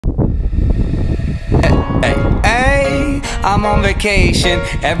I'm on vacation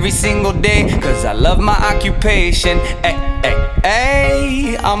every single day, cause I love my occupation. Ay, ay,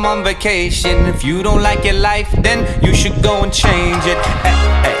 ay, I'm on vacation. If you don't like your life, then you should go and change it. Ay,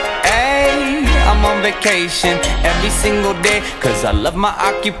 ay, ay, I'm on vacation every single day, cause I love my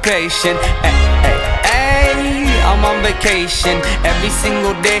occupation. Ay, ay, ay, I'm on vacation every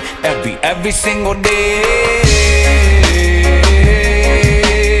single day, every single day.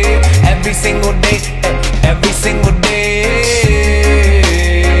 Every single day, every single day.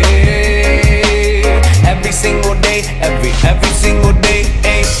 Every single day, every single day.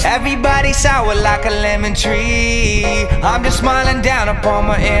 Everybody sour like a lemon tree. I'm just smiling down upon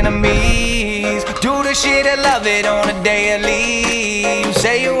my enemies. Do the shit I love it on a daily. You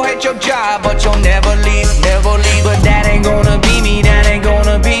say you hate your job, but you'll never leave, never leave. But that ain't gonna be me, that ain't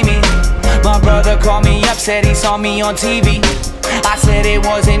gonna be me. My brother called me up, said he saw me on TV. I said it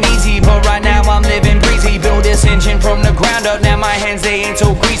wasn't easy, but right now I'm living breezy. Build this engine from the ground up, now my hands, they ain't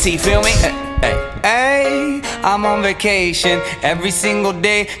so greasy, feel me? Hey, hey, I'm on vacation every single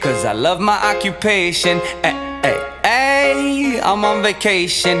day, cause I love my occupation. Hey, hey, hey, I'm on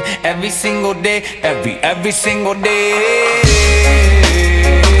vacation every single day, every single day.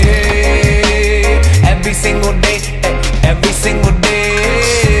 Every single day, every single day.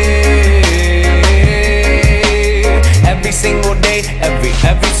 Every single day,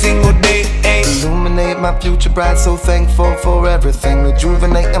 every single day. Illuminate my future bright, so thankful for everything.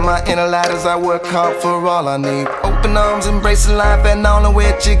 Rejuvenating my inner light as I work hard for all I need. Open arms, embracing life and all of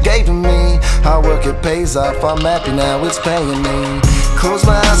which you gave to me. Hard work, it pays off, I'm happy now, it's paying me. Close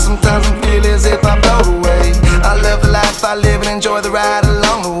my eyes sometimes and feel as if I float away. I love the life I live and enjoy the ride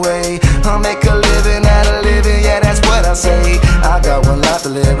along the way. I'll make a living out of living, yeah, that's what I say. I got one life to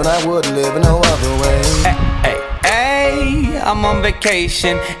live and I wouldn't live in no other way. Hey, I'm on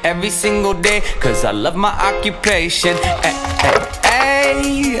vacation every single day, cause I love my occupation. Ay, ay,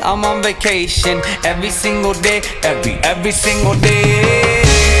 ay, I'm on vacation every single day, every single day.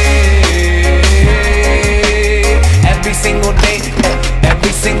 Every single day,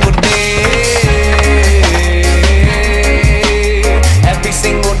 every single day. Every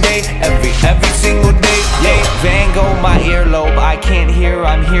single day, every single day. Yeah, Van Gogh, my earlobe, I can't hear,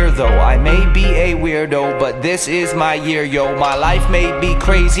 I'm here though. I may be a weirdo, but this is my year, yo. My life may be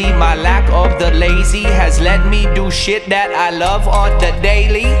crazy, my lack of the lazy has let me do shit that I love on the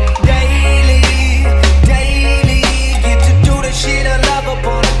daily. Daily, daily, get to do the shit I love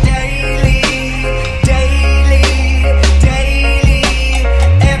upon a daily. Daily, daily,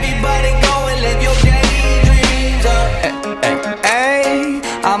 everybody go and live your daydreams up. Hey,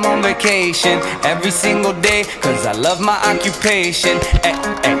 I'm on vacation every single day, cause I love my occupation. Ay,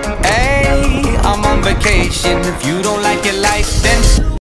 ay, ay, I'm on vacation. If you don't like your life, then